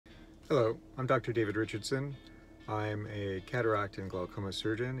Hello, I'm Dr. David Richardson. I'm a cataract and glaucoma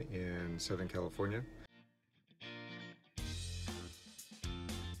surgeon in Southern California.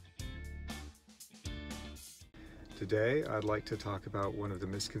 Today, I'd like to talk about one of the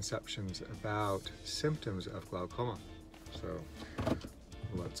misconceptions about symptoms of glaucoma. So,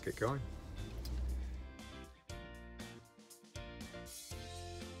 let's get going.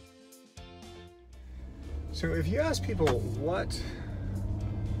 So if you ask people what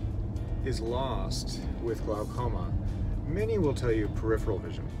is lost with glaucoma, many will tell you peripheral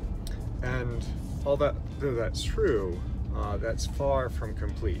vision. And though that's true, that's far from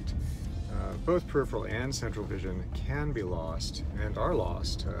complete. Both peripheral and central vision can be lost and are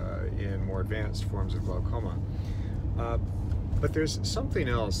lost in more advanced forms of glaucoma. But there's something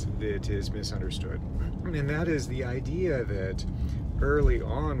else that is misunderstood, and that is the idea that early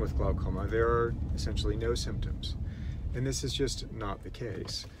on with glaucoma there are essentially no symptoms. And this is just not the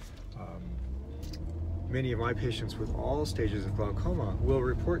case. Many of my patients with all stages of glaucoma will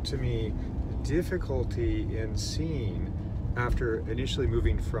report to me difficulty in seeing after initially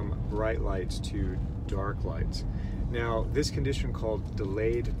moving from bright lights to dark lights. Now, this condition called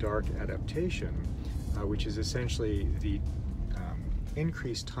delayed dark adaptation, which is essentially the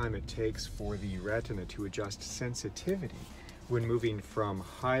increased time it takes for the retina to adjust sensitivity when moving from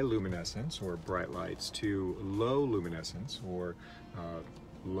high luminescence or bright lights to low luminescence or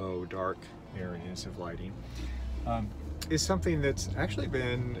low dark areas of lighting, is something that's actually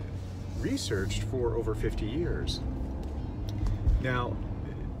been researched for over 50 years. Now,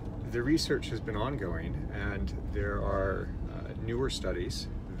 the research has been ongoing, and there are newer studies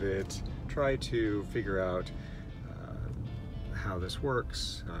that try to figure out how this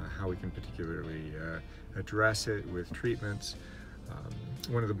works, how we can particularly address it with treatments.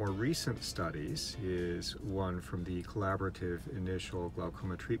 One of the more recent studies is one from the Collaborative Initial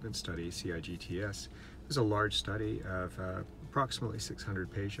Glaucoma Treatment Study, CIGTS. It was a large study of approximately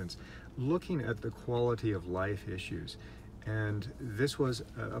 600 patients looking at the quality of life issues. And this was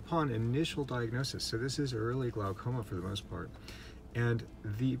upon initial diagnosis, so this is early glaucoma for the most part. And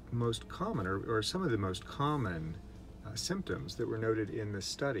the most common, or some of the most common symptoms that were noted in this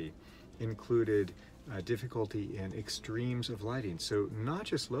study included difficulty in extremes of lighting. So not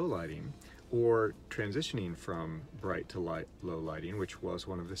just low lighting or transitioning from bright to low lighting, which was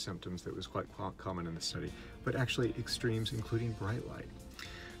one of the symptoms that was quite common in the study, but actually extremes including bright light.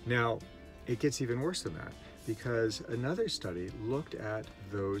 Now, it gets even worse than that, because another study looked at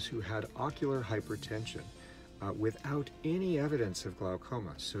those who had ocular hypertension without any evidence of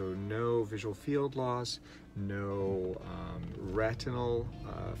glaucoma. So no visual field loss, no retinal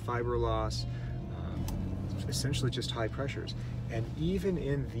fiber loss, essentially just high pressures. And even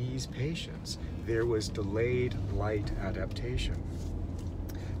in these patients, there was delayed light adaptation.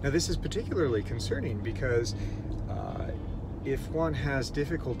 Now, this is particularly concerning because if one has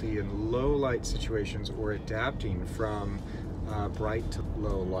difficulty in low light situations or adapting from bright to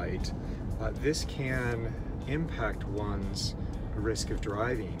low light, this can impact one's risk of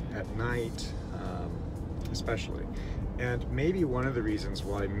driving at night, especially. And maybe one of the reasons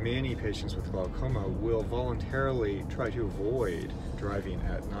why many patients with glaucoma will voluntarily try to avoid driving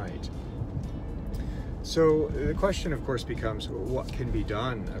at night. So the question, of course, becomes what can be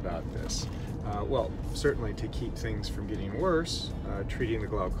done about this? Well, certainly to keep things from getting worse, treating the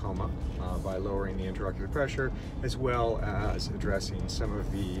glaucoma by lowering the intraocular pressure, as well as addressing some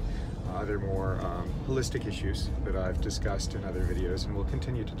of the other more holistic issues that I've discussed in other videos and will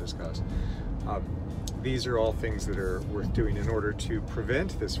continue to discuss. These are all things that are worth doing in order to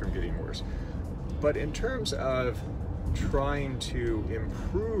prevent this from getting worse. But in terms of trying to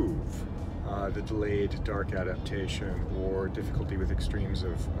improve the delayed dark adaptation or difficulty with extremes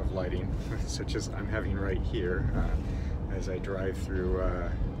of lighting, such as I'm having right here as I drive through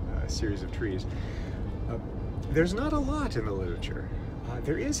a series of trees, there's not a lot in the literature.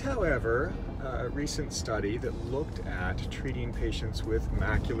 There is, however, a recent study that looked at treating patients with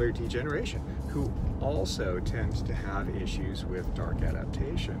macular degeneration who also tend to have issues with dark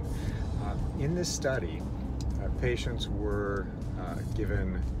adaptation. In this study, patients were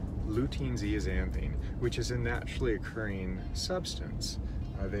given Lutein zeaxanthin, which is a naturally occurring substance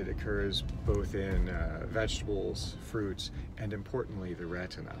that occurs both in vegetables, fruits, and importantly the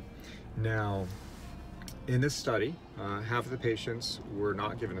retina. Now, in this study, half of the patients were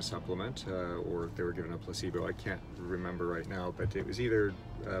not given a supplement or they were given a placebo. I can't remember right now, but it was either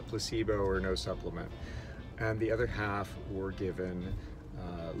placebo or no supplement. And the other half were given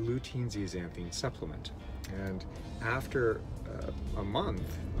lutein zeaxanthin supplement. And after a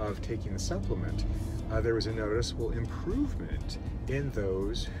month of taking the supplement, there was a noticeable improvement in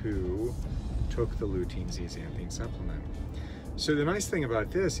those who took the lutein zeaxanthin supplement. So the nice thing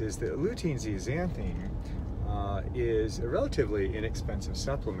about this is that lutein zeaxanthin is a relatively inexpensive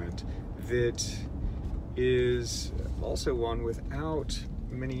supplement that is also one without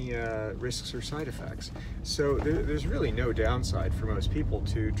many risks or side effects. So there's really no downside for most people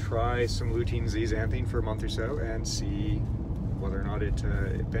to try some lutein zeaxanthin for a month or so and see whether or not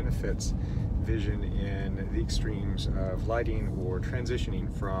it benefits vision in the extremes of lighting or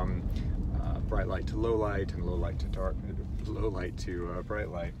transitioning from bright light to low light and low light to bright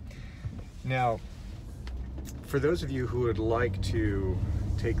light. Now, for those of you who would like to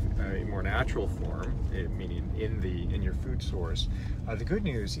take a more natural form, meaning in your food source, the good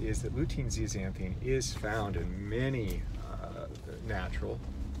news is that lutein zeaxanthin is found in many natural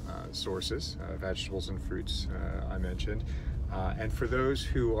sources, vegetables and fruits I mentioned. And for those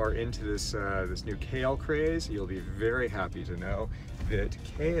who are into this new kale craze, you'll be very happy to know that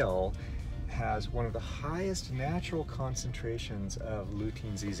kale has one of the highest natural concentrations of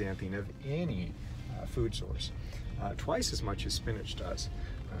lutein zeaxanthin of any food source, twice as much as spinach does.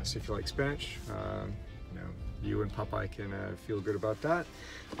 So if you like spinach, you and Popeye can feel good about that.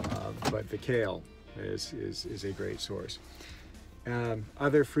 But the kale is a great source.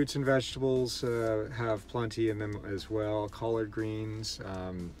 Other fruits and vegetables have plenty in them as well. Collard greens,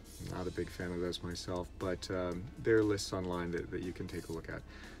 not a big fan of those myself, but there are lists online that you can take a look at.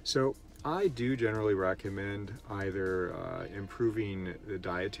 So I do generally recommend either improving the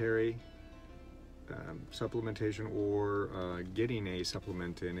dietary supplementation or getting a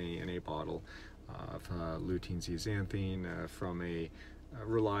supplement in a bottle of lutein zeaxanthin from a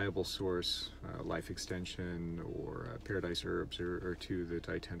reliable source, Life Extension or Paradise Herbs or two that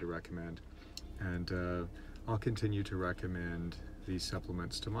I tend to recommend. And I'll continue to recommend these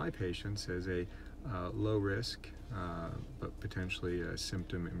supplements to my patients as a low risk but potentially a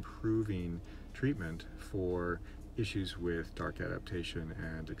symptom improving treatment for issues with dark adaptation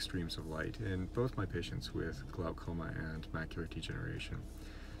and extremes of light in both my patients with glaucoma and macular degeneration.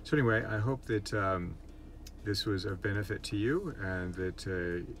 So anyway, I hope that this was of benefit to you and that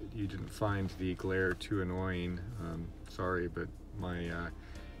you didn't find the glare too annoying. Sorry, but my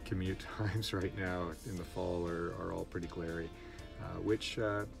commute times right now in the fall are all pretty glary, which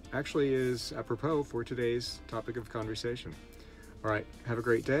actually is apropos for today's topic of conversation. All right, have a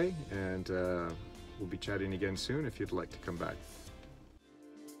great day, and we'll be chatting again soon if you'd like to come back.